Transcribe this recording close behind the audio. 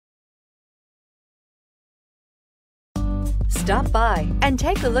Stop by and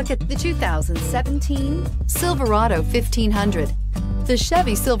take a look at the 2017 Silverado 1500. The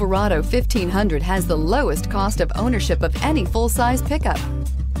Chevy Silverado 1500 has the lowest cost of ownership of any full-size pickup.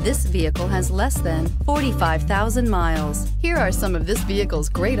 This vehicle has less than 45,000 miles. Here are some of this vehicle's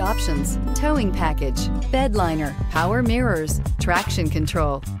great options: towing package, bed liner, power mirrors, traction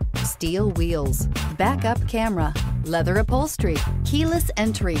control, steel wheels, backup camera, leather upholstery, keyless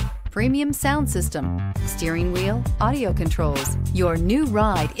entry, premium sound system, steering wheel audio controls. Your new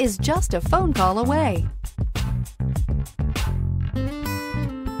ride is just a phone call away.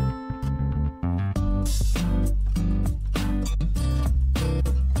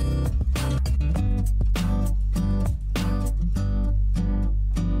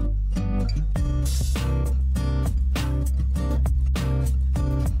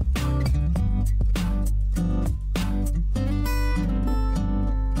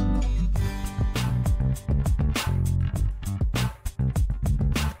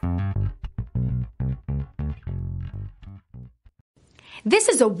 This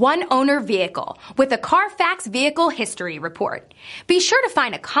is a one-owner vehicle with a Carfax Vehicle History Report. Be sure to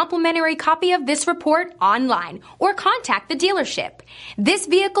find a complimentary copy of this report online or contact the dealership. This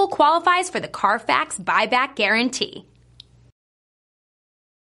vehicle qualifies for the Carfax Buyback Guarantee.